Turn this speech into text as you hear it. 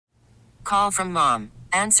call from mom.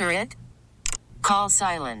 Answer it. Call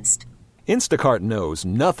silenced. Instacart knows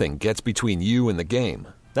nothing gets between you and the game.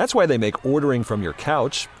 That's why they make ordering from your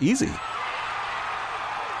couch easy.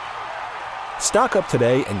 Stock up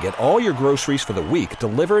today and get all your groceries for the week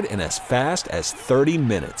delivered in as fast as 30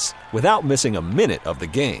 minutes without missing a minute of the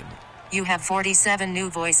game. You have 47 new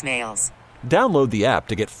voicemails. Download the app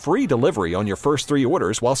to get free delivery on your first 3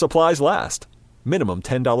 orders while supplies last. Minimum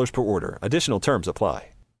 $10 per order. Additional terms apply.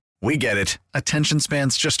 We get it. Attention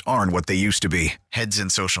spans just aren't what they used to be. Heads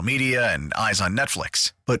in social media and eyes on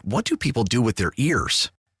Netflix. But what do people do with their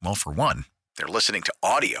ears? Well, for one, they're listening to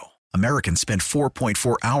audio. Americans spend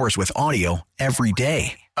 4.4 hours with audio every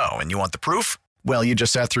day. Oh, and you want the proof? Well, you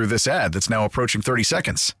just sat through this ad that's now approaching 30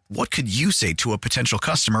 seconds. What could you say to a potential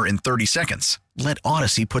customer in 30 seconds? Let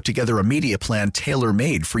Odyssey put together a media plan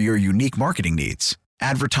tailor-made for your unique marketing needs.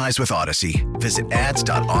 Advertise with Odyssey. Visit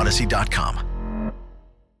ads.odyssey.com.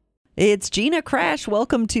 It's Gina Crash.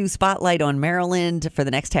 Welcome to Spotlight on Maryland. For the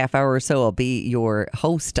next half hour or so, I'll be your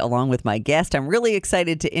host along with my guest. I'm really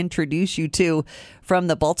excited to introduce you to, from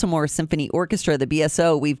the Baltimore Symphony Orchestra, the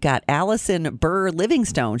BSO, we've got Allison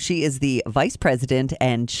Burr-Livingstone. She is the Vice President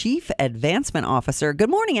and Chief Advancement Officer. Good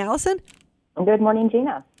morning, Allison. Good morning,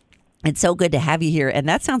 Gina. It's so good to have you here. And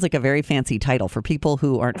that sounds like a very fancy title for people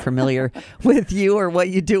who aren't familiar with you or what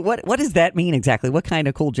you do. What does that mean exactly? What kind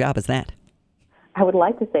of cool job is that? I would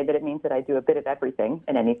like to say that it means that I do a bit of everything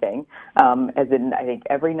and anything. As in, I think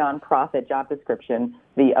every nonprofit job description,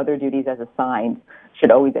 the other duties as assigned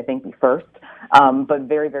should always, I think, be first. But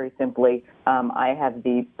very, very simply, I have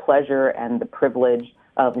the pleasure and the privilege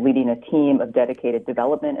of leading a team of dedicated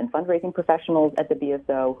development and fundraising professionals at the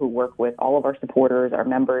BSO who work with all of our supporters, our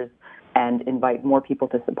members, and invite more people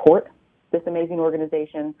to support this amazing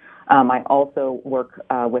organization. I also work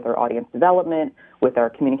with our audience development, with our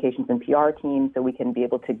communications and PR team, so we can be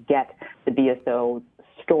able to get the BSO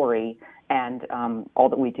story and all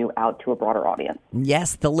that we do out to a broader audience.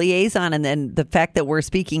 Yes, the liaison, and then the fact that we're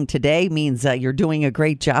speaking today means you're doing a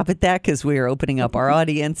great job at that, because we are opening up our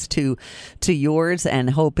audience to yours and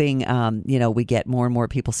hoping we get more and more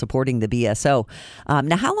people supporting the BSO.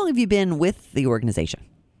 Now, how long have you been with the organization?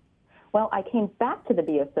 Well, I came back to the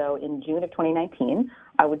BSO in June of 2019.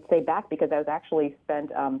 I would say back because I was actually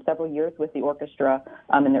spent several years with the orchestra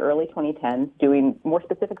in the early 2010s doing more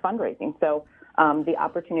specific fundraising. So the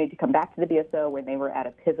opportunity to come back to the BSO when they were at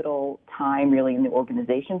a pivotal time really in the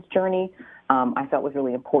organization's journey, I felt was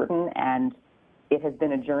really important. And it has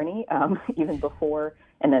been a journey even before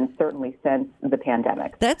and then certainly since the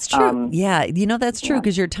pandemic. That's true. That's true,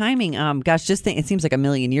 because your timing, it seems like a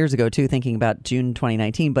million years ago, too, thinking about June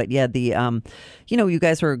 2019. But yeah, you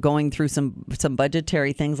guys were going through some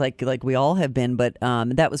budgetary things like we all have been, but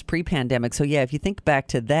that was pre-pandemic. So yeah, if you think back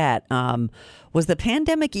to that, was the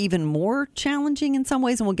pandemic even more challenging in some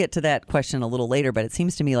ways? And we'll get to that question a little later, but it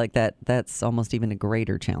seems to me like that's almost even a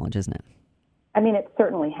greater challenge, isn't it? I mean, it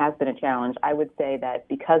certainly has been a challenge. I would say that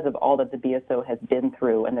because of all that the BSO has been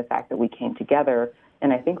through and the fact that we came together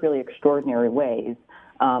in, I think, really extraordinary ways,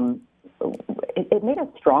 it made us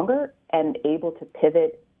stronger and able to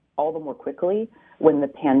pivot all the more quickly when the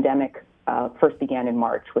pandemic first began in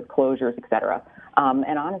March with closures, et cetera.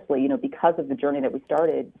 And honestly, because of the journey that we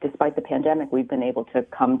started, despite the pandemic, we've been able to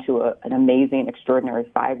come to an amazing, extraordinary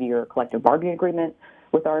 5-year collective bargaining agreement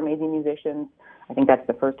with our amazing musicians. I think that's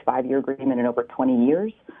the first 5-year agreement in over 20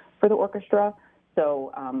 years for the orchestra.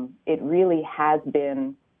 So it really has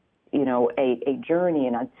been, a journey,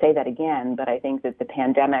 and I'd say that again, but I think that the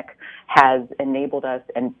pandemic has enabled us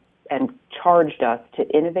and charged us to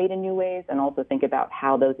innovate in new ways and also think about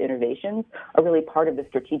how those innovations are really part of the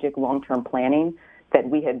strategic long-term planning that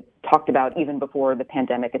we had talked about even before the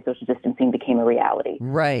pandemic and social distancing became a reality.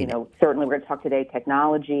 Right. Certainly we're going to talk today,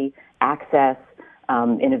 technology, access,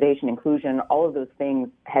 innovation, inclusion, all of those things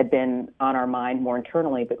had been on our mind more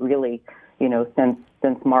internally, but really,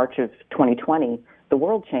 since March of 2020, the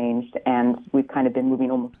world changed, and we've kind of been moving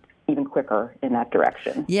almost even quicker in that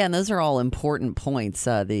direction. Yeah, and those are all important points.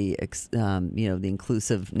 The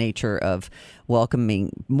inclusive nature of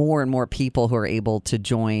welcoming more and more people who are able to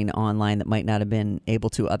join online that might not have been able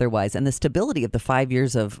to otherwise, and the stability of the 5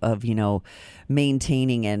 years of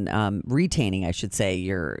maintaining and retaining, I should say,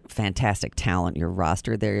 your fantastic talent, your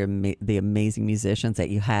roster, the amazing musicians that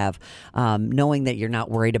you have, knowing that you're not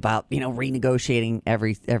worried about renegotiating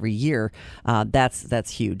every year. That's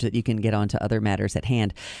huge. That you can get on to other matters at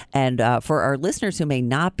hand. And for our listeners who may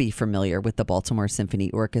not be familiar with the Baltimore Symphony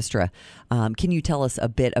Orchestra, can you tell us a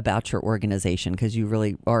bit about your organization? Because you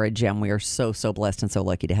really are a gem. We are so blessed and so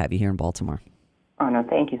lucky to have you here in Baltimore. Oh, no,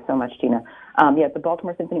 thank you so much, Gina. The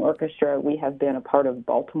Baltimore Symphony Orchestra, we have been a part of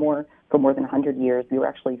Baltimore for more than 100 years. We were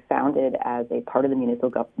actually founded as a part of the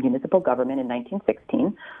municipal government in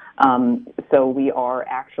 1916. So we are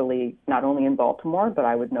actually not only in Baltimore, but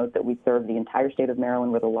I would note that we serve the entire state of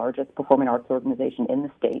Maryland. We're the largest performing arts organization in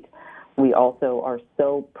the state. We also are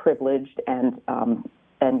so privileged and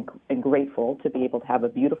grateful to be able to have a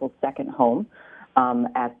beautiful second home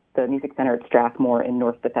at the Music Center at Strathmore in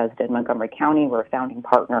North Bethesda in Montgomery County. We're a founding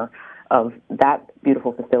partner of that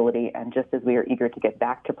beautiful facility, and just as we are eager to get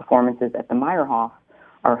back to performances at the Meyerhoff,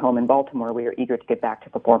 our home in Baltimore, we are eager to get back to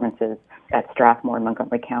performances at Strathmore in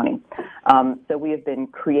Montgomery County. So we have been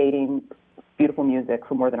creating beautiful music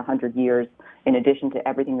for more than 100 years, in addition to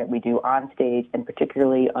everything that we do on stage, and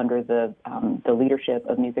particularly under the leadership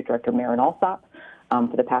of music director Maren Alsop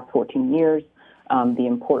for the past 14 years. The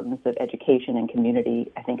importance of education and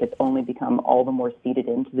community, I think, has only become all the more seeded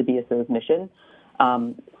into the BSO's mission.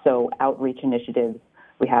 So outreach initiatives,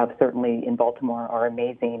 we have certainly in Baltimore our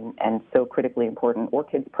amazing and so critically important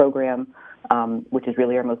Orchids program, which is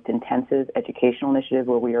really our most intensive educational initiative,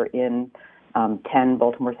 where we are in 10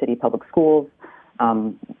 Baltimore City public schools,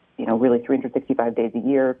 really 365 days a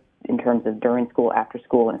year in terms of during school, after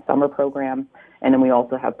school, and a summer program. And then we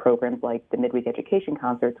also have programs like the midweek education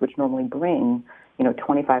concerts, which normally bring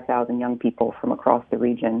 25,000 young people from across the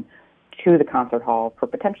region to the concert hall for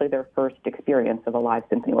potentially their first experience of a live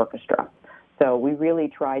symphony orchestra. So we really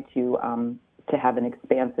try to have an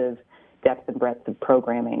expansive depth and breadth of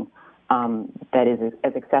programming that is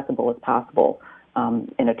as accessible as possible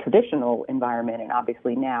in a traditional environment. And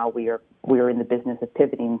obviously now we are in the business of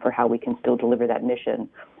pivoting for how we can still deliver that mission,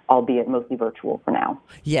 albeit mostly virtual for now.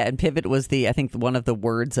 Yeah, and pivot was I think one of the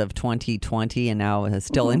words of 2020, and now is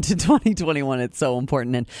still into 2021. It's so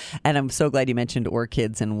important, and I'm so glad you mentioned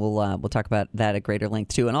Orchids, and we'll talk about that at greater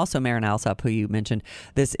length too. And also Maren Alsop, who you mentioned,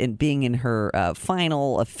 this in being in her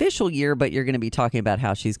final official year, but you're going to be talking about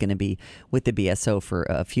how she's going to be with the BSO for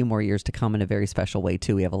a few more years to come in a very special way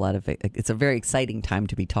too. We have it's a very exciting time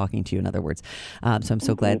to be talking to you, in other words. So I'm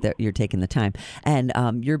so glad that you're taking the time. And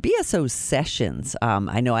your BSO sessions,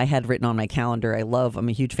 I know I had written on my calendar, I'm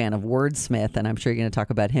a huge fan of Wordsmith, and I'm sure you're going to talk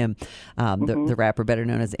about him, the rapper better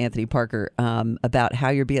known as Anthony Parker, about how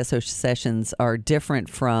your BSO sessions are different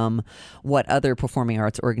from what other performing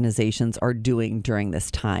arts organizations are doing during this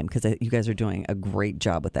time, because you guys are doing a great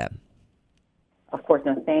job with that. Of course.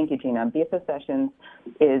 No, thank you, Gina. BSO Sessions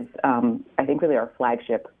is, I think, really our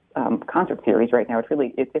flagship concert series right now.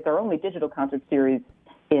 It's our only digital concert series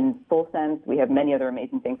in full sense. We have many other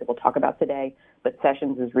amazing things that we'll talk about today, but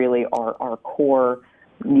Sessions is really our core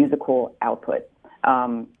musical output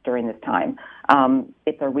during this time.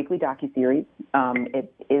 It's our weekly docuseries.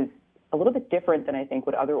 It is a little bit different than I think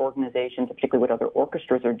what other organizations, particularly what other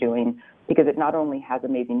orchestras are doing, because it not only has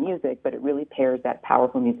amazing music, but it really pairs that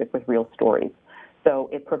powerful music with real stories. So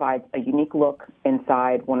it provides a unique look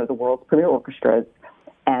inside one of the world's premier orchestras,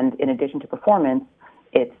 and in addition to performance,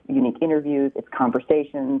 it's unique interviews, it's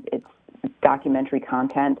conversations, it's documentary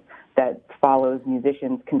content that follows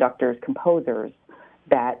musicians, conductors, composers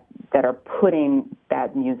that are putting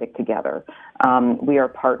that music together. We are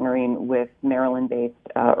partnering with Maryland-based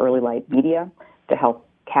Early Light Media to help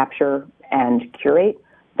capture and curate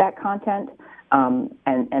that content,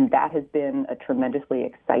 and that has been a tremendously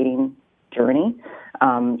exciting journey.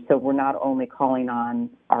 So we're not only calling on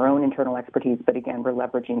our own internal expertise, but again, we're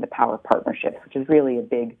leveraging the power of partnerships, which is really a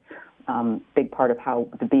big part of how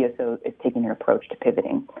the BSO is taking an approach to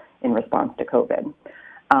pivoting in response to COVID.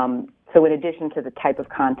 So in addition to the type of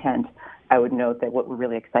content, I would note that what we're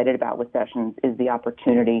really excited about with Sessions is the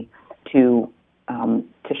opportunity to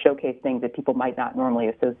showcase things that people might not normally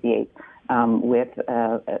associate with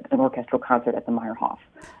an orchestral concert at the Meyerhoff.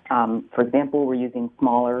 For example, we're using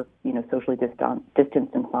smaller, socially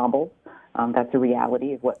distanced ensembles. That's a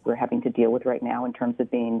reality of what we're having to deal with right now in terms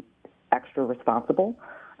of being extra responsible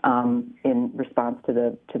in response to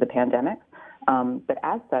the pandemic. But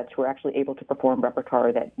as such, we're actually able to perform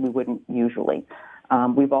repertoire that we wouldn't usually.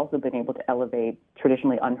 We've also been able to elevate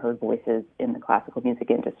traditionally unheard voices in the classical music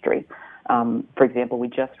industry. For example, we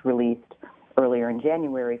just released earlier in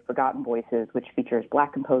January Forgotten Voices, which features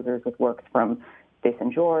Black composers with works from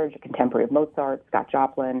Jason George, a contemporary of Mozart, Scott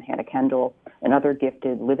Joplin, Hannah Kendall, and other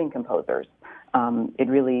gifted living composers. It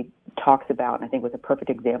really talks about, and I think was a perfect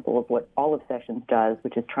example of what all of Sessions does,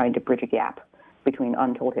 which is trying to bridge a gap between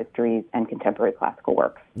untold histories and contemporary classical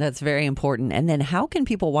works. That's very important. And then how can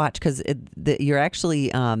people watch? Because you're actually,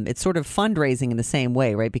 it's sort of fundraising in the same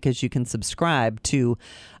way, right? Because you can subscribe to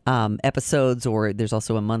episodes, or there's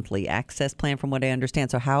also a monthly access plan from what I understand.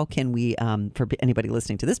 So how can we, for anybody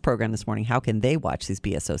listening to this program this morning, how can they watch these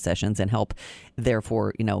BSO sessions and help,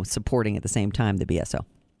 therefore, supporting at the same time the BSO?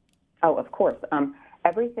 Oh, of course.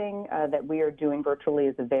 Everything that we are doing virtually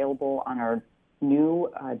is available on our new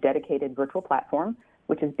dedicated virtual platform,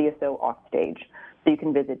 which is BSO Offstage. So you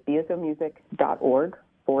can visit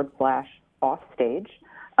bsomusic.org/offstage,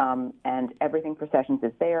 and everything for sessions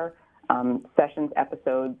is there. Sessions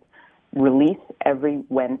episodes release every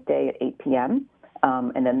Wednesday at 8 p.m.,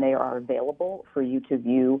 and then they are available for you to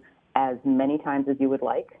view as many times as you would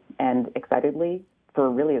like, and excitedly for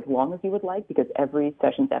really as long as you would like, because every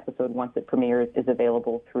sessions episode, once it premieres, is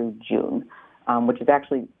available through June, which is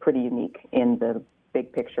actually pretty unique in the big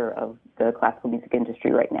picture of the classical music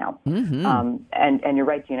industry right now. Mm-hmm. And you're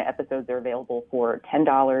right, Gina, episodes are available for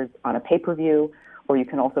 $10 on a pay-per-view, or you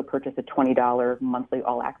can also purchase a $20 monthly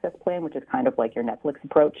all-access plan, which is kind of like your Netflix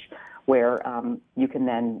approach, where you can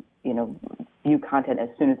then, view content as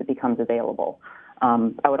soon as it becomes available.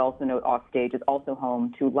 I would also note Offstage is also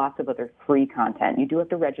home to lots of other free content. You do have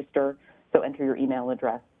to register, so enter your email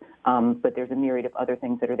address, but there's a myriad of other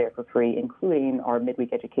things that are there for free, including our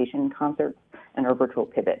midweek education concerts and our virtual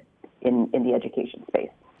pivot in the education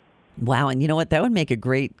space. Wow, and you know what? That would make a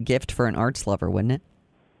great gift for an arts lover, wouldn't it?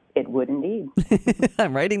 It would indeed.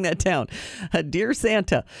 I'm writing that down. Dear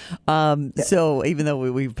Santa. So even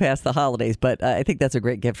though we've passed the holidays, but I think that's a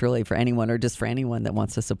great gift really for anyone, or just for anyone that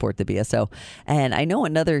wants to support the BSO. And I know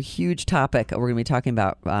another huge topic we're going to be talking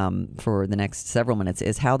about for the next several minutes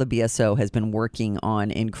is how the BSO has been working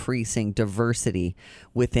on increasing diversity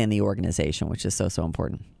within the organization, which is so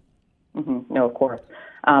important. Mm-hmm. No, of course.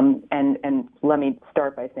 And let me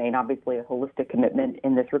start by saying, obviously, a holistic commitment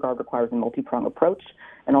in this regard requires a multi-pronged approach,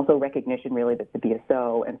 and also recognition, really, that the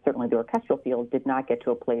BSO and certainly the orchestral field did not get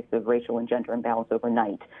to a place of racial and gender imbalance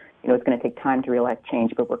overnight. It's going to take time to realize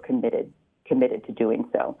change, but we're committed to doing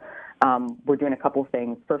so. We're doing a couple of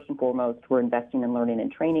things. First and foremost, we're investing in learning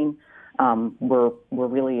and training. We're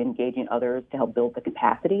really engaging others to help build the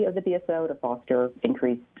capacity of the BSO to foster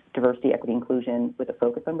increased diversity, equity, inclusion with a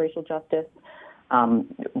focus on racial justice.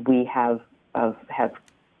 We have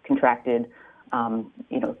contracted,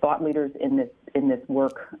 thought leaders in this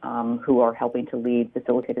work who are helping to lead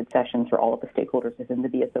facilitated sessions for all of the stakeholders within the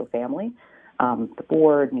BSO family, the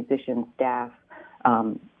board, musicians, staff,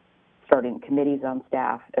 starting committees on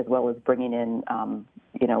staff, as well as bringing in,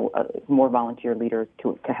 more volunteer leaders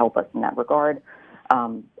to help us in that regard.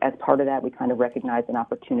 As part of that, we kind of recognize an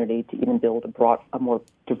opportunity to even build a more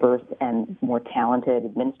diverse and more talented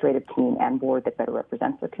administrative team and board that better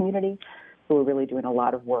represents the community. So we're really doing a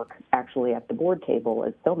lot of work actually at the board table,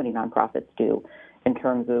 as so many nonprofits do, in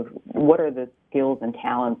terms of what are the skills and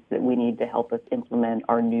talents that we need to help us implement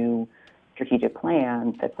our new strategic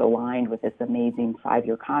plan that's aligned with this amazing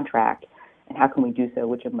 5-year contract, and how can we do so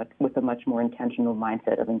with a much more intentional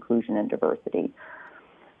mindset of inclusion and diversity.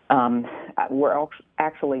 We're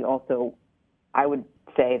actually also, I would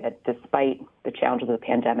say that despite the challenges of the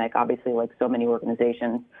pandemic, obviously, like so many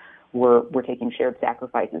organizations, we're taking shared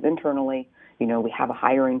sacrifices internally. We have a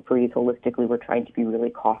hiring freeze. Holistically, we're trying to be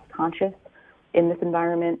really cost conscious in this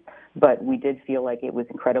environment, but we did feel like it was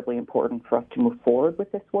incredibly important for us to move forward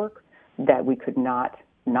with this work, that we could not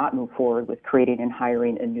move forward with creating and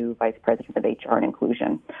hiring a new vice president of HR and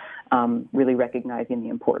inclusion. Really recognizing the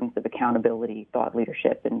importance of accountability, thought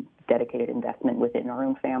leadership, and dedicated investment within our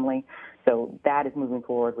own family. So that is moving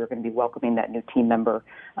forward. We're going to be welcoming that new team member,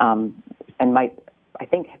 and I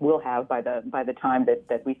think we'll have by the time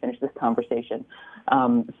that we finish this conversation.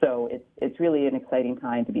 So it's really an exciting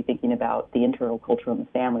time to be thinking about the internal culture of the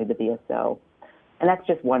family of the BSO, and that's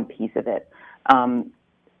just one piece of it.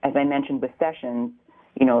 As I mentioned with sessions,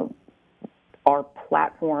 our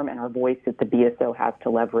platform and our voice that the BSO has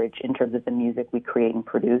to leverage in terms of the music we create and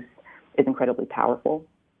produce is incredibly powerful.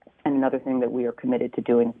 And another thing that we are committed to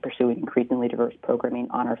doing is pursuing increasingly diverse programming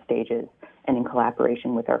on our stages and in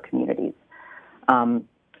collaboration with our communities.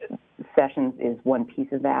 Sessions is one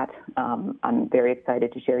piece of that. I'm very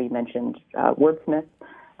excited to share, you mentioned Wordsmith,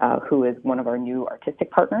 who is one of our new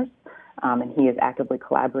artistic partners, and he is actively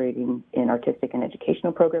collaborating in artistic and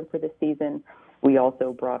educational program for this season. We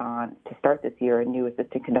also brought on, to start this year, a new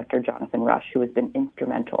assistant conductor, Jonathan Rush, who has been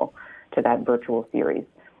instrumental to that virtual series.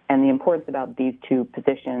 And the importance about these two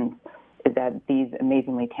positions is that these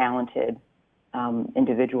amazingly talented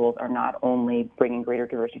individuals are not only bringing greater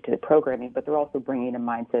diversity to the programming, but they're also bringing a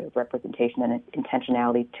mindset of representation and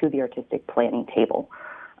intentionality to the artistic planning table,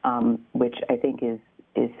 which I think is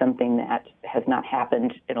something that has not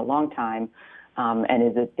happened in a long time.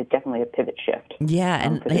 And is definitely a pivot shift. Yeah,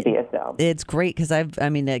 and for the BSO. It's great because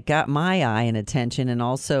it got my eye and attention, and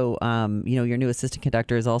also, your new assistant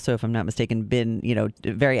conductor has also, if I'm not mistaken, been,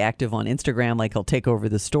 very active on Instagram. Like he'll take over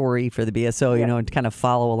the story for the BSO, and kind of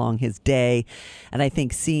follow along his day. And I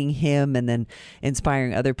think seeing him and then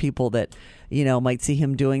inspiring other people that might see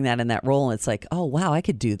him doing that in that role, and it's like, oh wow, I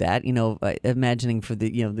could do that. Imagining for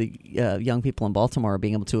the young people in Baltimore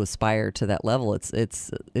being able to aspire to that level,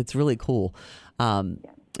 it's really cool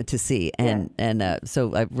to see, and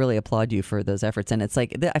so I really applaud you for those efforts. And it's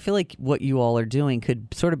like I feel like what you all are doing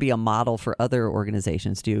could sort of be a model for other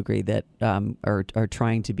organizations. Do you agree that are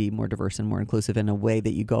trying to be more diverse and more inclusive in a way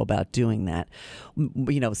that you go about doing that?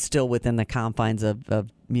 Still within the confines of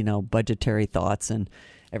budgetary thoughts and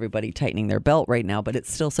everybody tightening their belt right now, but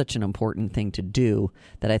it's still such an important thing to do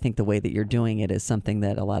that I think the way that you're doing it is something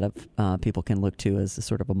that a lot of people can look to as a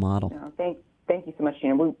sort of a model. Thank you so much,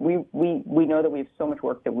 Gina. We know that we have so much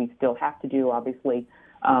work that we still have to do. Obviously,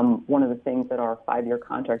 one of the things that our 5-year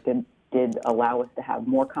contract did allow us to have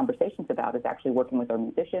more conversations about is actually working with our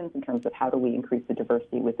musicians in terms of how do we increase the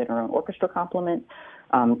diversity within our own orchestra complement,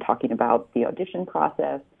 talking about the audition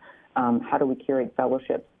process, how do we curate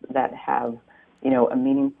fellowships that have a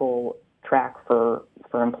meaningful track for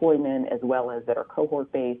employment as well as that are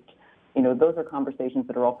cohort-based. Those are conversations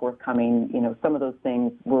that are all forthcoming. Some of those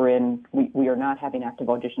things we are not having active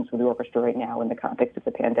auditions for the orchestra right now in the context of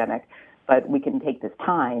the pandemic, but we can take this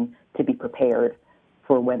time to be prepared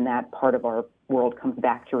for when that part of our world comes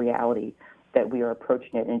back to reality, that we are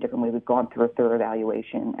approaching it in a different way. We've gone through a thorough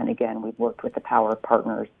evaluation, and again, we've worked with the Power of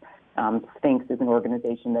Partners. Sphinx is an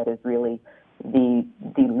organization that is really the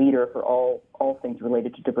leader for all things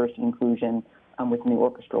related to diversity and inclusion within the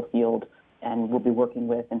orchestral field, and we'll be working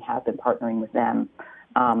with and have been partnering with them.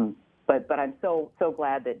 But I'm so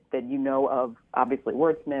glad that of obviously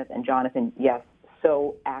Wordsmith and Jonathan, yes,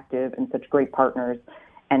 so active and such great partners,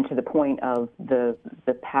 and to the point of the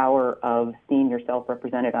power of seeing yourself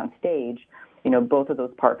represented on stage. Both of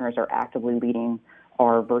those partners are actively leading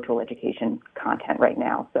our virtual education content right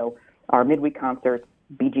now. So our midweek concerts,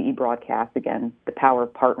 BGE broadcasts, again, the Power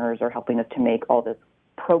of Partners are helping us to make all this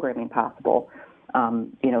programming possible.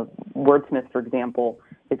 Wordsmith, for example,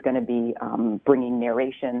 is going to be bringing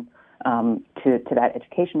narration to that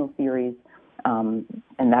educational series, and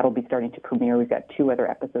that'll be starting to premiere. We've got 2 other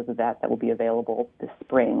episodes of that will be available this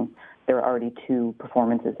spring. There are already 2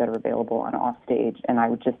 performances that are available on Offstage, and I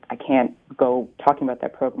can't go talking about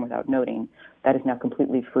that program without noting that is now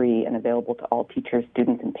completely free and available to all teachers,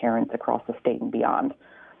 students, and parents across the state and beyond.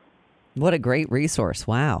 What a great resource!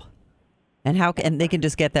 Wow, and they can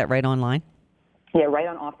just get that right online. Yeah, right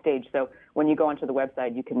on Offstage. So when you go onto the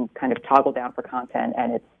website, you can kind of toggle down for content,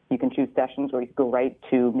 and you can choose sessions, or you can go right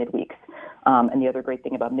to midweeks. And the other great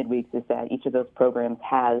thing about midweeks is that each of those programs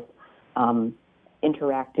has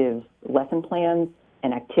interactive lesson plans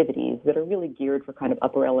and activities that are really geared for kind of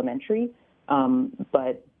upper elementary,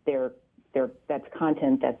 but that's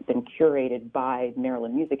content that's been curated by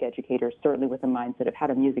Maryland music educators, certainly with a mindset of how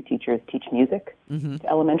do music teachers teach music to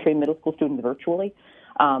elementary and middle school students virtually.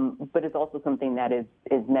 But it's also something that is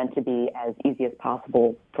meant to be as easy as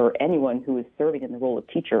possible for anyone who is serving in the role of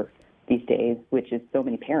teacher these days, which is so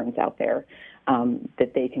many parents out there,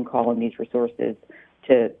 that they can call on these resources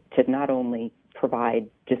to not only provide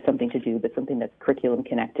just something to do, but something that's curriculum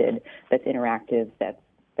connected, that's interactive, that's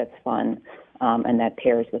fun, and that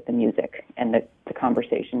pairs with the music and the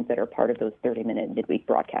conversations that are part of those 30-minute midweek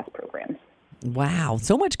broadcast programs. Wow,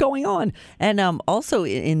 so much going on. And also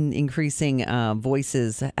in increasing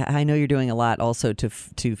voices, I know you're doing a lot also to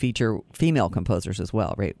feature female composers as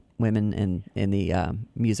well, right? Women in the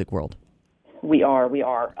music world. We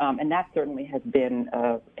are. And that certainly has been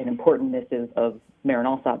an important missive of Marin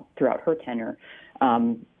Alsop throughout her tenure.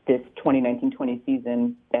 This 2019-20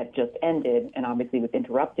 season that just ended and obviously was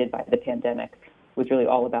interrupted by the pandemic was really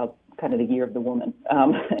all about kind of the year of the woman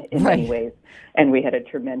in many ways. And we had a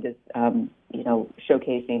tremendous,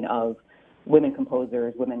 showcasing of women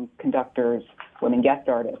composers, women conductors, women guest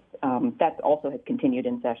artists. That also has continued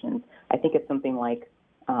in sessions. I think it's something like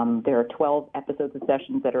there are 12 episodes of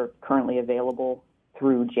sessions that are currently available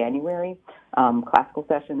through January, classical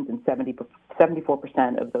sessions, and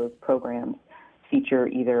 74% of those programs feature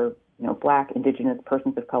either Black, Indigenous,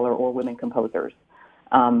 persons of color, or women composers.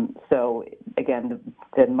 So again,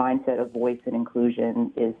 the mindset of voice and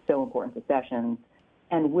inclusion is so important to sessions,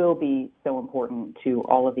 and will be so important to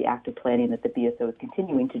all of the active planning that the BSO is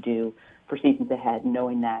continuing to do for seasons ahead,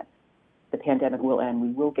 knowing that the pandemic will end. We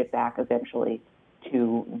will get back eventually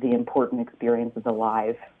to the important experience of the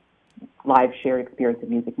live shared experience of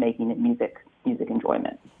music making and music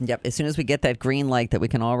enjoyment. Yep. As soon as we get that green light that we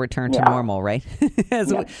can all return to normal, right?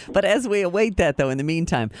 But as we await that, though, in the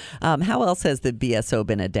meantime, how else has the BSO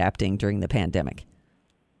been adapting during the pandemic?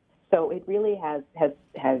 So it really has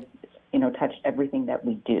touched everything that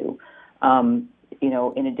we do.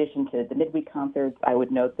 In addition to the midweek concerts, I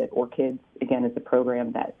would note that Orchids, again, is a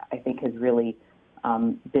program that I think has really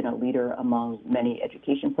been a leader among many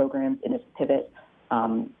education programs in its pivot.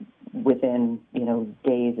 Within,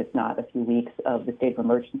 days, if not a few weeks of the state of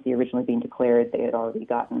emergency originally being declared, they had already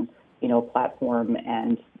gotten, a platform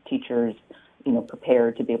and teachers,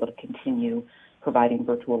 prepared to be able to continue providing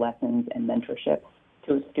virtual lessons and mentorship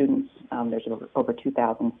to students. There's over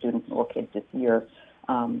 2,000 students in Orchids this year.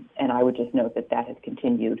 And I would just note that has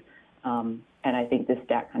continued. And I think this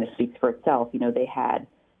stat kind of speaks for itself. They had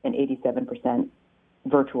an 87%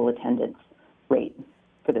 virtual attendance rate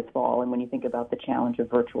for this fall. And when you think about the challenge of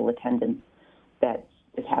virtual attendance that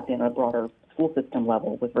is happening on a broader school system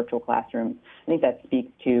level with virtual classrooms, I think that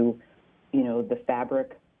speaks to, the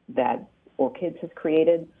fabric that Orchids has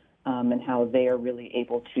created and how they are really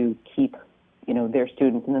able to keep, their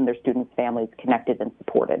students and then their students' families connected and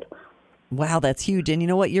supported. Wow, that's huge. And you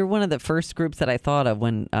know what? You're one of the first groups that I thought of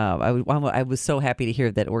when I was so happy to hear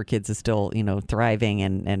that Orchids is still, thriving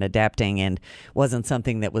and adapting and wasn't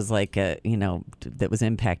something that was like, that was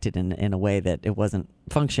impacted in a way that it wasn't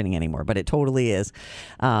functioning anymore. But it totally is.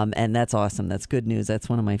 And that's awesome. That's good news. That's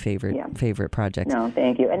one of my favorite projects. No,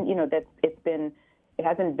 thank you. And, it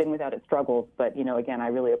hasn't been without its struggles, but, again, I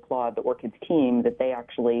really applaud the Orchids team that they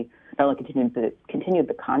actually not only continued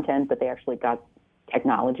the content, but they actually got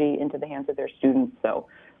technology into the hands of their students. So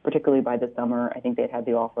particularly by the summer, I think they'd had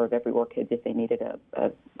the offer of every Orchid if they needed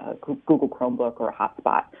a Google Chromebook or a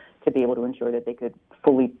hotspot to be able to ensure that they could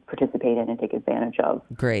fully participate in and take advantage of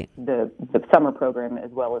the summer program, as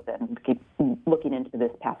well as then keep looking into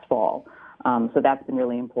this past fall. So that's been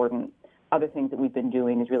really important. Other things that we've been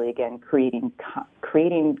doing is really, again, creating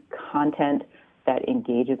content that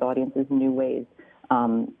engages audiences in new ways.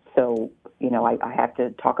 So, I have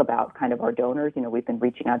to talk about kind of our donors. We've been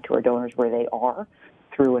reaching out to our donors where they are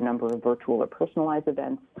through a number of virtual or personalized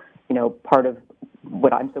events. Part of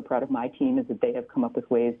what I'm so proud of my team is that they have come up with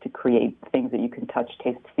ways to create things that you can touch,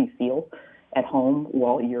 taste, see, feel at home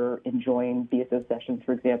while you're enjoying BSO sessions.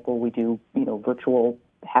 For example, we do, virtual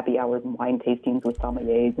happy hours and wine tastings with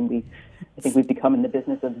sommeliers, and I think we've become in the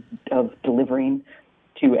business of delivering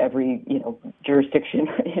to every jurisdiction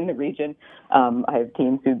in the region. I have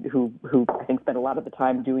teams who I think spend a lot of the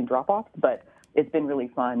time doing drop-offs, but it's been really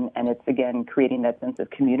fun, and it's again creating that sense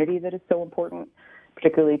of community that is so important,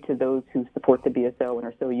 particularly to those who support the BSO and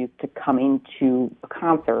are so used to coming to a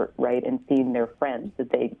concert, right, and seeing their friends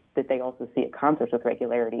that they also see at concerts with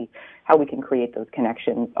regularity. How we can create those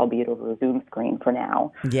connections, albeit over a Zoom screen for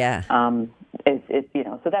now. Yeah.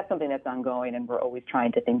 So that's something that's ongoing, and we're always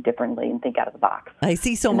trying to think differently and think out of the box. I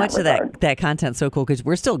see so much of that content. So cool, because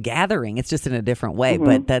we're still gathering. It's just in a different way,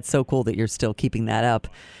 but that's so cool that you're still keeping that up.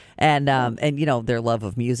 And their love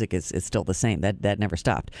of music is still the same. That never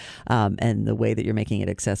stopped. And the way that you're making it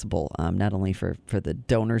accessible, not only for the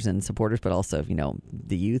donors and supporters, but also,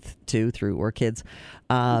 the youth too, through Orchids.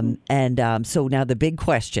 So now the big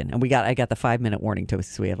question, and I got the 5-minute warning to us,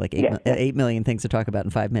 so we have like 8 million things to talk about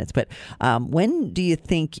in 5 minutes. But when do you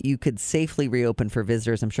think you could safely reopen for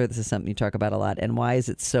visitors? I'm sure this is something you talk about a lot. And why is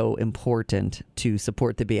it so important to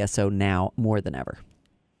support the BSO now more than ever?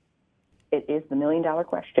 It is the $1 million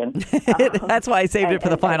question. That's why I saved it for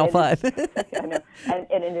the final 5. I know.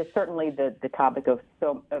 And it is certainly the topic of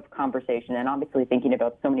conversation, and obviously thinking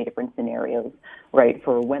about so many different scenarios, right,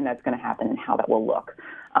 for when that's going to happen and how that will look.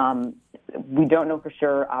 We don't know for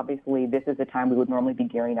sure. Obviously, this is the time we would normally be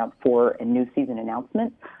gearing up for a new season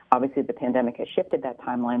announcement. Obviously, the pandemic has shifted that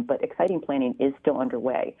timeline, but exciting planning is still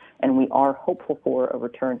underway, and we are hopeful for a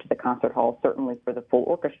return to the concert hall, certainly for the full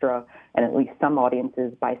orchestra and at least some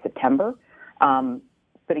audiences by September.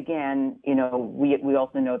 But again, we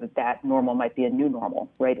also know that normal might be a new normal,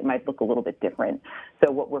 right? It might look a little bit different.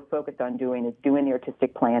 So what we're focused on doing is doing the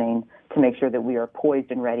artistic planning to make sure that we are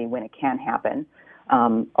poised and ready when it can happen.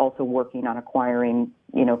 Also working on acquiring,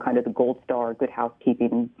 kind of the gold star, good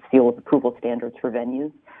housekeeping seal of approval standards for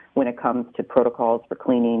venues when it comes to protocols for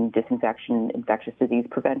cleaning, disinfection, infectious disease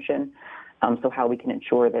prevention. So how we can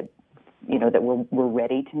ensure that, that we're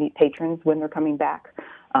ready to meet patrons when they're coming back.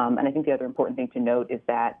 And I think the other important thing to note is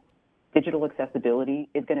that digital accessibility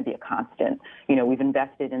is going to be a constant. We've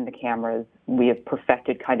invested in the cameras. We have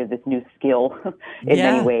perfected kind of this new skill in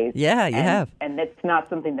many ways. Yeah, you have. And that's not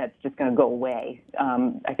something that's just going to go away.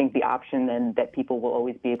 I think the option then that people will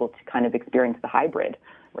always be able to kind of experience the hybrid,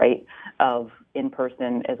 right, of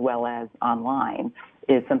in-person as well as online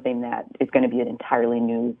is something that is going to be an entirely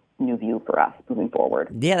new view for us moving forward.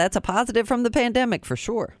 Yeah, that's a positive from the pandemic for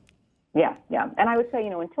sure. Yeah. And I would say,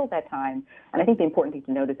 until that time, and I think the important thing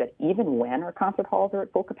to note is that even when our concert halls are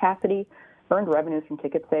at full capacity, earned revenues from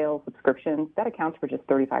ticket sales, subscriptions, that accounts for just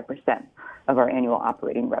 35% of our annual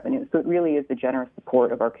operating revenue. So it really is the generous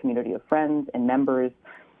support of our community of friends and members,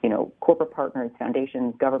 corporate partners,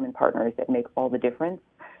 foundations, government partners that make all the difference.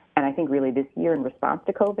 And I think really this year in response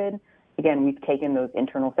to COVID, again, we've taken those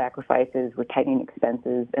internal sacrifices, we're tightening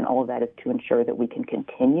expenses, and all of that is to ensure that we can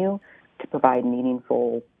continue to provide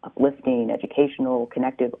meaningful, uplifting, educational,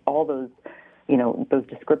 connective, all those, those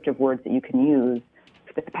descriptive words that you can use.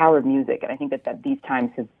 It's the power of music. And I think that these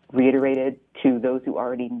times have reiterated to those who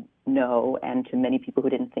already know and to many people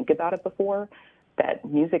who didn't think about it before that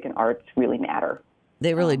music and arts really matter.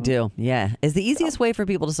 They really do, yeah. Is the easiest way for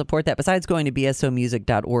people to support that, besides going to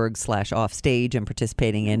bsomusic.org/offstage and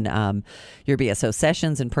participating in your BSO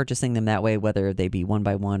sessions and purchasing them that way, whether they be one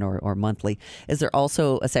by one or monthly, is there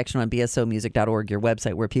also a section on bsomusic.org, your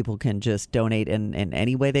website, where people can just donate in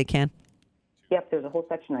any way they can? Yep, there's a whole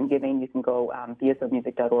section on giving. You can go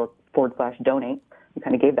bsomusic.org/donate. You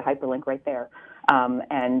kind of gave the hyperlink right there.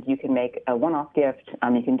 And you can make a one-off gift.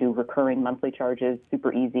 You can do recurring monthly charges,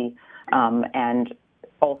 super easy. And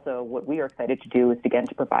also, what we are excited to do is, again,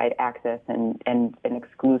 to provide access and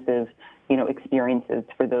exclusive, experiences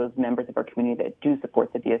for those members of our community that do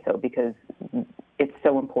support the BSO, because it's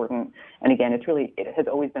so important. And again, it has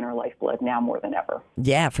always been our lifeblood, now more than ever.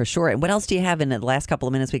 Yeah, for sure. And what else do you have in the last couple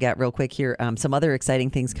of minutes we got real quick here? Some other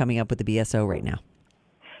exciting things coming up with the BSO right now.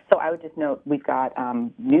 So I would just note we've got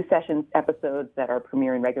new sessions episodes that are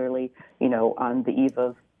premiering regularly. On the eve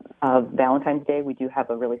of Valentine's Day, we do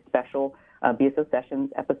have a really special BSO Sessions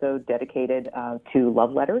episode dedicated to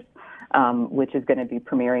love letters, which is going to be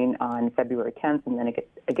premiering on February 10th, and then it gets,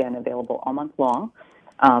 again, available all month long.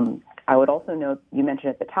 I would also note, you mentioned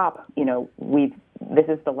at the top, this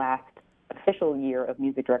is the last official year of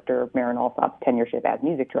music director Marin Alsop's tenureship as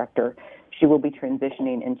music director. She will be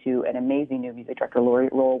transitioning into an amazing new music director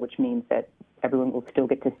laureate role, which means that everyone will still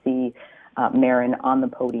get to see Marin on the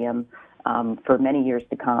podium for many years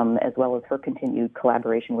to come, as well as her continued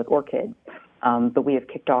collaboration with Orchids. But we have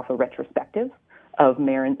kicked off a retrospective of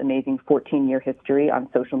Marin's amazing 14-year history on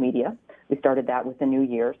social media. We started that with the new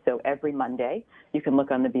year. So every Monday, you can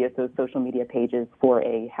look on the BSO social media pages for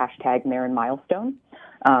a hashtag Marin milestone.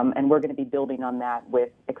 And we're going to be building on that with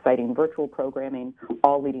exciting virtual programming,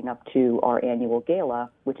 all leading up to our annual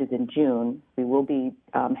gala, which is in June. We will be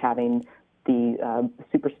having the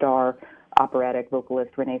superstar operatic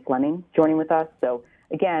vocalist Renee Fleming joining with us. So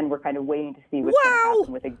again, we're kind of waiting to see what's going to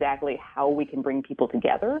happen with exactly how we can bring people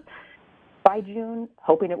together by June,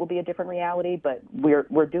 hoping it will be a different reality, but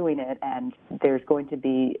we're doing it, and there's going to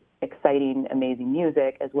be exciting, amazing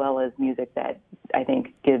music, as well as music that I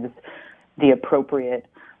think gives the appropriate,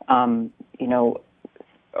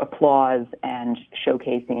 applause and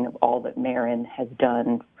showcasing of all that Marin has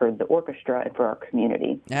done for the orchestra and for our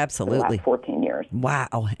community. Absolutely. For the last 14 years.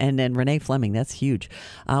 Wow. And then Renee Fleming, that's huge.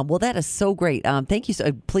 Well, that is so great. Thank you.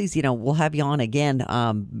 So please, we'll have you on again,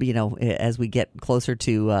 as we get closer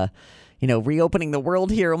to, reopening the world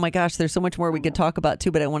here. Oh my gosh, there's so much more we could talk about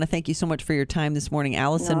too, but I want to thank you so much for your time this morning,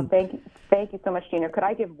 Allison. No, thank you so much, Gina. Could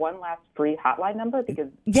I give one last free hotline number? Because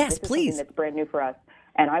yes, this is please. Something that's brand new for us.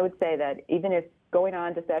 And I would say that even if going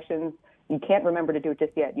on to sessions, you can't remember to do it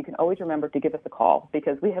just yet, you can always remember to give us a call,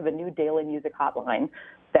 because we have a new daily music hotline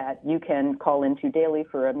that you can call into daily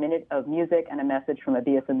for a minute of music and a message from a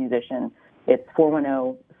BSO musician. It's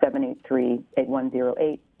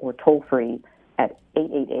 410-783-8108 or toll free at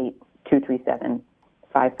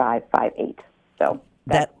 888-237-5558. So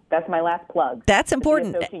that's my last plug. That's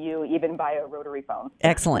important. BSO to you, even by a rotary phone.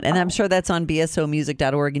 Excellent. And I'm sure that's on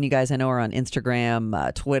bsomusic.org. And you guys, I know, are on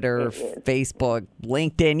Instagram, Twitter, Facebook,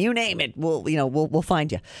 LinkedIn, you name it. We'll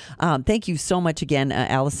find you. Thank you so much again,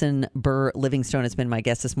 Allison Burr-Livingstone has been my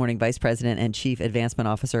guest this morning, Vice President and Chief Advancement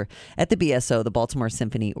Officer at the BSO, the Baltimore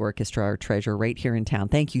Symphony Orchestra, our treasure right here in town.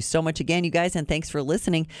 Thank you so much again, you guys, and thanks for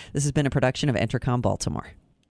listening. This has been a production of Entercom Baltimore.